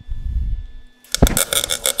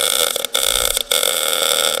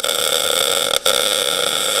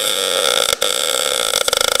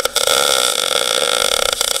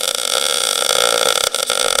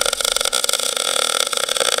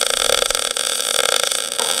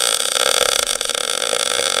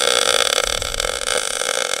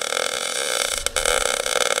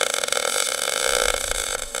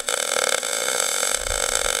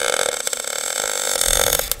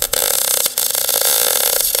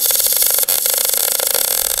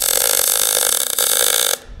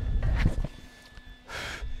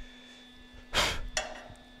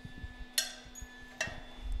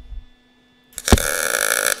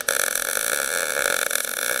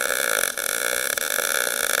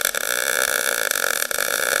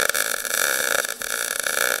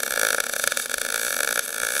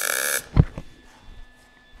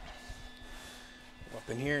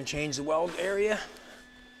 In here and change the weld area.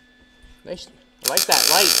 Nice. I like that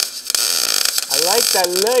light. I like that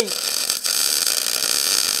light.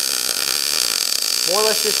 More or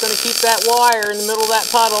less just going to keep that wire in the middle of that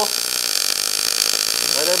puddle.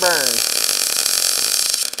 Let her burn.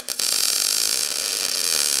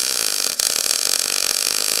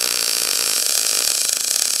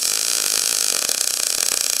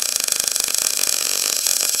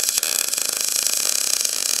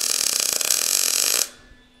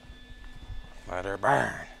 Let her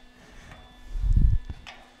burn.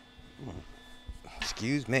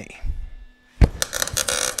 Excuse me.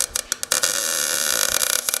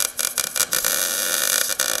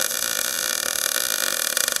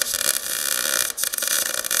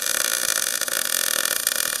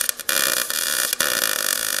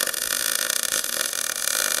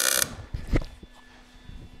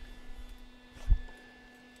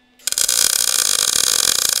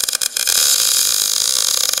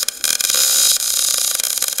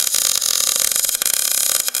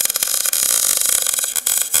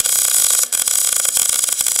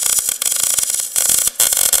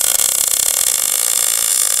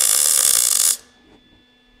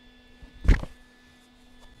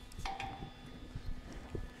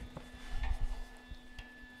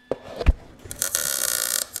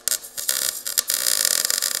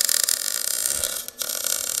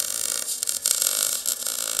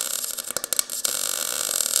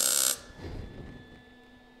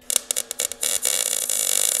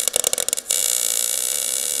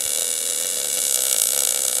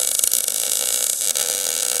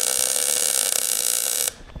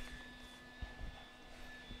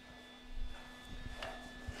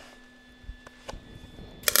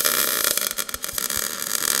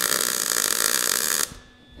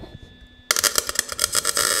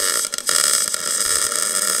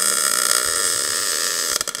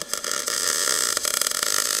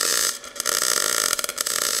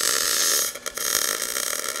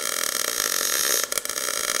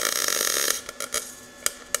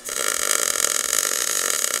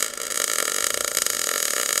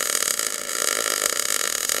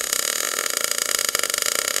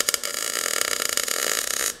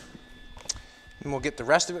 and we'll get the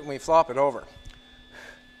rest of it when we flop it over.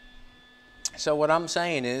 So what I'm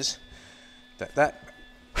saying is that gotta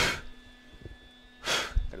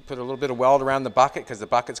put a little bit of weld around the bucket, because the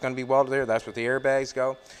bucket's going to be welded there. That's where the airbags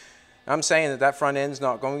go. I'm saying that that front end's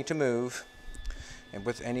not going to move, and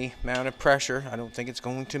with any amount of pressure, I don't think it's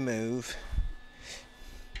going to move.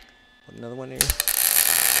 Put another one here.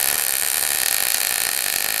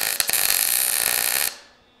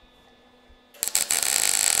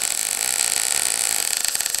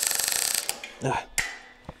 Ah.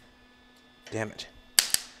 Damn it.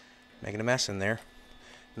 Making a mess in there.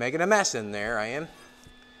 Making a mess in there, I am.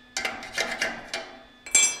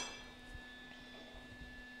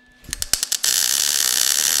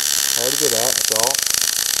 Hard to get at, that's all.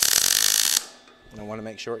 I want to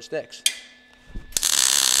make sure it sticks.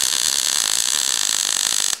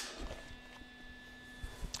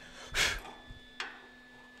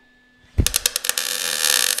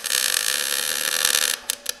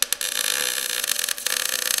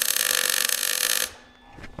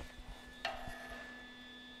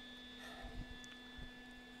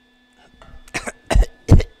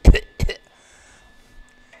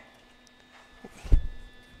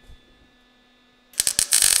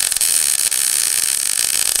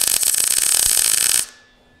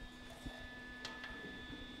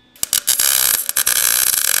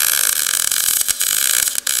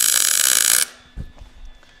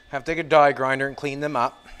 Have to take a die grinder and clean them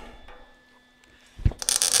up.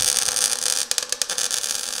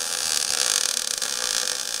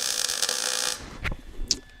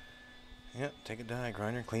 Yep, take a die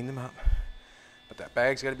grinder and clean them up. But that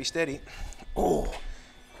bag's got to be steady. Oh!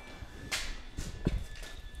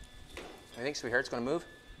 I think, sweetheart, it's going to move?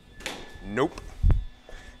 Nope.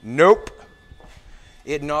 Nope.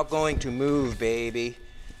 It's not going to move, baby.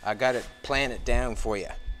 I got to plan it down for you.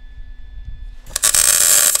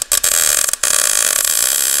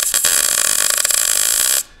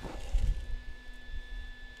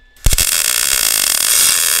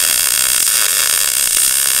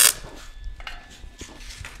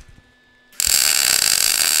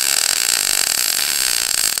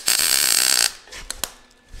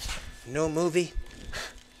 No movie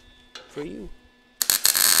for you.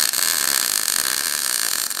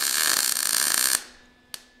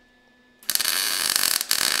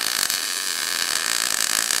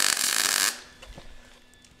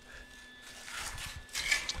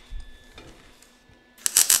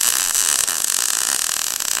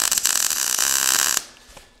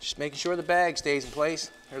 Just making sure the bag stays in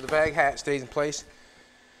place, or the bag hat stays in place.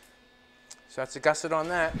 So that's the gusset on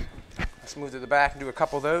that. Let's move to the back and do a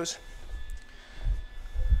couple of those.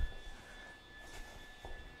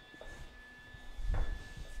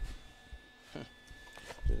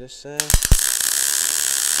 Do this side.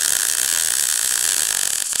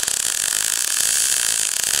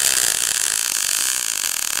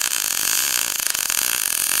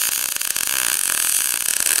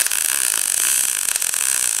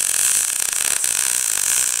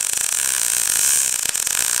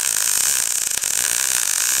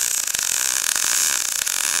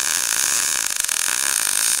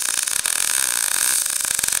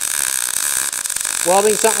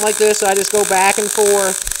 Welding something like this, I just go back and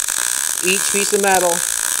forth each piece of metal,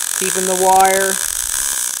 keeping the wire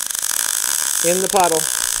in the puddle.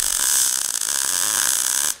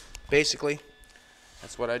 Basically,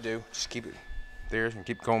 that's what I do. Just keep it there and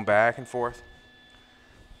keep going back and forth.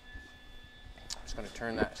 I'm just going to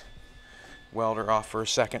turn that welder off for a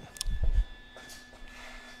second.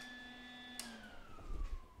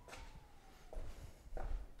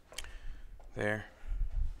 There.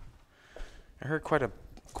 I heard quite a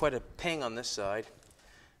ping on this side.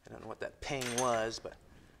 I don't know what that ping was, but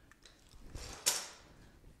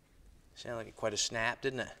sounded like quite a snap,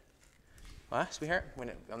 didn't it? What, sweetheart? When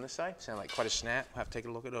it on this side, sounded like quite a snap. I'll have to take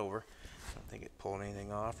a look it over. I don't think it pulled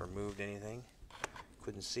anything off or moved anything.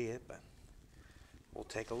 Couldn't see it, but we'll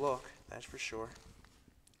take a look. That's for sure.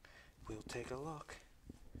 We'll take a look.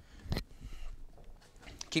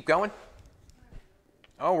 Keep going.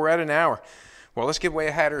 Oh, we're at an hour. Well, let's give away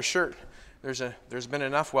a hat or a shirt. There's been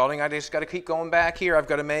enough welding. I just got to keep going back here. I've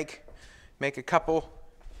got to make a couple,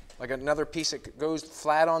 like another piece that goes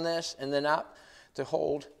flat on this and then up to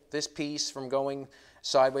hold this piece from going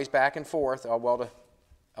sideways back and forth. I'll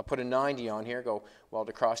put a 90 on here, go weld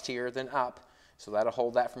across here, then up. So that'll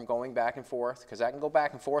hold that from going back and forth, because I can go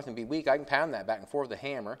back and forth and be weak. I can pound that back and forth with a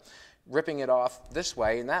hammer. Ripping it off this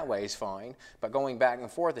way and that way is fine, but going back and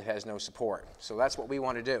forth it has no support. So that's what we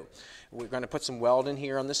want to do. We're going to put some weld in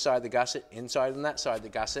here on this side of the gusset, inside on that side of the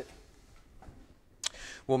gusset.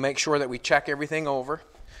 We'll make sure that we check everything over.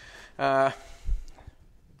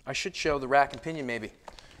 I should show the rack and pinion maybe.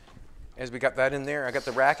 As we got that in there, I got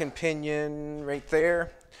the rack and pinion right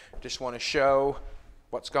there. Just want to show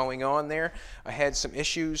what's going on there. I had some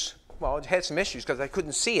issues. Well, I had some issues because I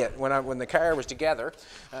couldn't see it when the car was together.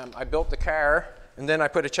 I built the car and then I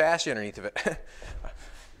put a chassis underneath of it.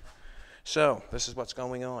 So this is what's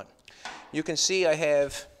going on. You can see I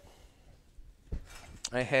have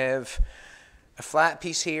a flat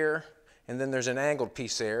piece here, and then there's an angled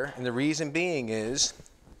piece there. And the reason being is,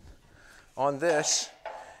 on this,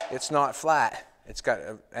 it's not flat. It's got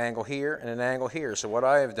an angle here and an angle here. So what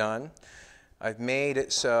I have done, I've made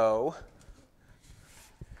it so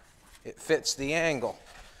it fits the angle.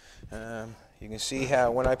 You can see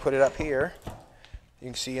how when I put it up here, you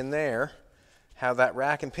can see in there how that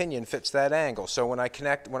rack and pinion fits that angle. So when I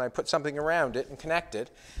put something around it and connect it,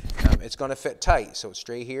 it's going to fit tight. So it's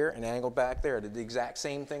straight here and angled back there. I did the exact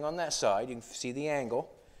same thing on that side. You can see the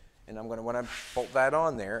angle. And when I bolt that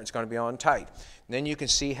on there, it's going to be on tight. And then you can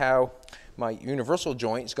see how my universal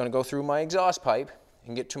joint is going to go through my exhaust pipe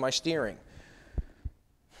and get to my steering.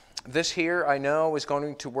 This here I know is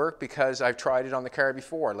going to work because I've tried it on the car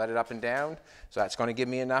before. I let it up and down, so that's going to give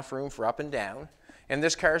me enough room for up and down. And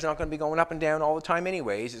this car is not going to be going up and down all the time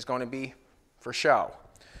anyways. It's going to be for show.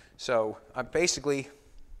 So I basically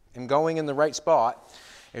am going in the right spot.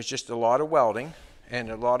 It's just a lot of welding and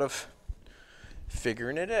a lot of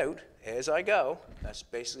figuring it out as I go. That's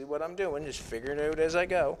basically what I'm doing, just figuring it out as I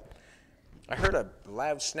go. I heard a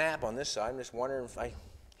loud snap on this side. I'm just wondering if I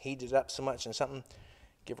heated it up so much and something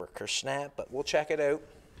give her a snap, but we'll check it out.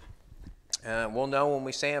 We'll know when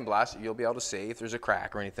we sandblast it. You'll be able to see if there's a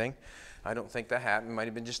crack or anything. I don't think that happened. It might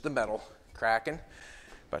have been just the metal cracking.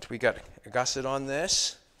 But we got a gusset on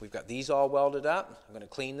this. We've got these all welded up. I'm going to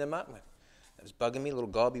clean them up. That was bugging me, a little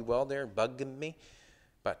gobby weld there, bugging me.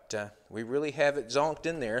 But we really have it zonked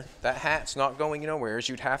in there. That hat's not going nowheres.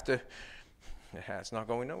 You'd have to, the hat's not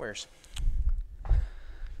going nowheres.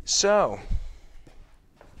 So,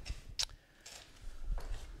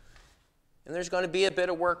 and there's going to be a bit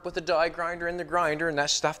of work with the die grinder and the grinder, and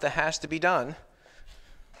that's stuff that has to be done.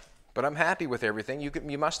 But I'm happy with everything.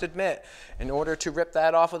 You must admit, in order to rip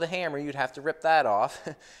that off with a hammer, you'd have to rip that off.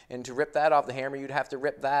 And to rip that off the hammer, you'd have to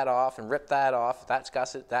rip that off and rip that off. That's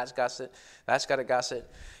gusset, that's gusset, that's got a gusset.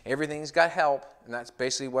 Everything's got help, and that's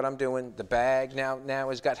basically what I'm doing. The bag now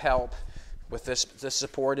has got help with this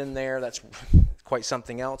support in there. That's quite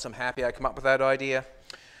something else. I'm happy I come up with that idea.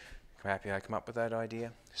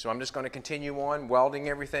 So I'm just going to continue on welding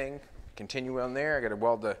everything. Continue on there. I got to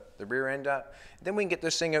weld the rear end up. Then we can get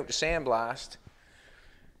this thing out to sandblast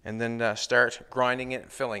and then start grinding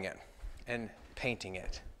it, filling it, and painting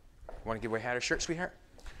it. Want to give away a hat or shirt, sweetheart?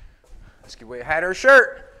 Let's give away a hat or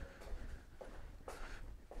shirt.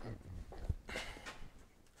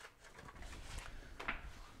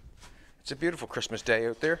 It's a beautiful Christmas day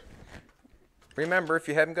out there. Remember, if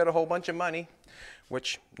you haven't got a whole bunch of money,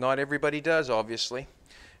 which not everybody does, obviously,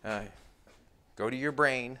 go to your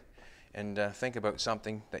brain and think about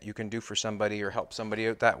something that you can do for somebody or help somebody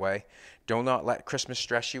out that way. Do not let Christmas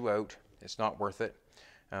stress you out. It's not worth it.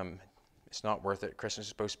 It's not worth it. Christmas is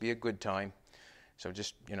supposed to be a good time. So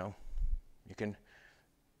just, you can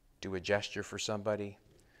do a gesture for somebody,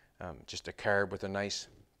 just a card with a nice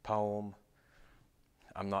poem.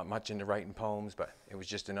 I'm not much into writing poems, but it was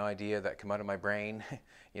just an idea that came out of my brain.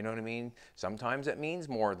 You know what I mean? Sometimes it means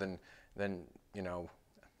more than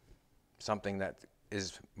something that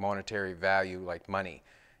is monetary value like money,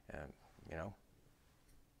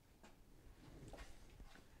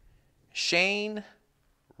 Shane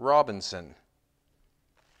Robinson,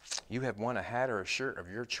 you have won a hat or a shirt of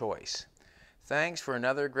your choice. Thanks for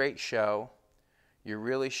another great show. You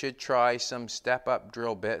really should try some step-up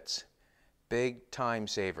drill bits. Big time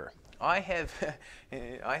saver. I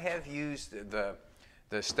have used the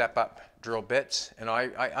step-up drill bits, and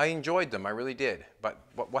I enjoyed them. I really did. But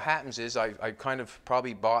what happens is I kind of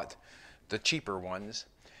probably bought the cheaper ones,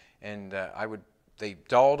 and they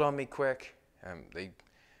dulled on me quick.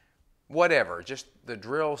 Whatever. Just the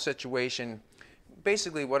drill situation.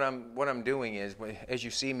 Basically, what I'm doing is, as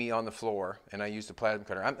you see me on the floor, and I use the plasma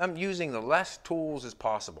cutter, I'm using the less tools as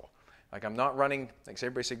possible. Like I'm not running, like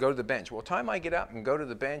everybody said, go to the bench. Well, the time I get up and go to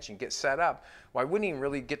the bench and get set up, well, I wouldn't even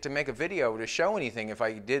really get to make a video to show anything if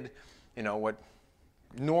I did, what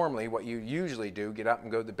you usually do, get up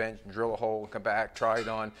and go to the bench, and drill a hole, come back, try it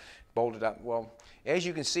on, bolt it up. Well, as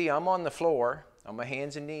you can see, I'm on the floor, on my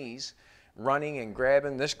hands and knees, running and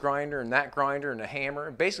grabbing this grinder and that grinder and a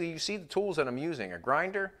hammer. Basically, you see the tools that I'm using, a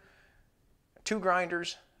grinder, 2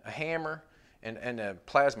 grinders, a hammer, and a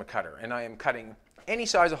plasma cutter. And I am cutting any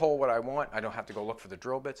size of hole what I want. I don't have to go look for the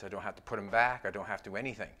drill bits. I don't have to put them back. I don't have to do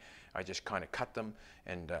anything. I just kind of cut them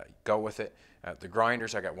and go with it. The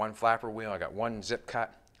grinders, I got one flapper wheel. I got one zip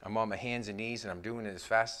cut. I'm on my hands and knees and I'm doing it as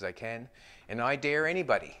fast as I can. And I dare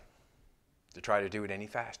anybody to try to do it any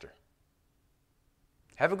faster.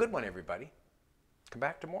 Have a good one, everybody. Come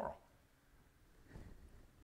back tomorrow.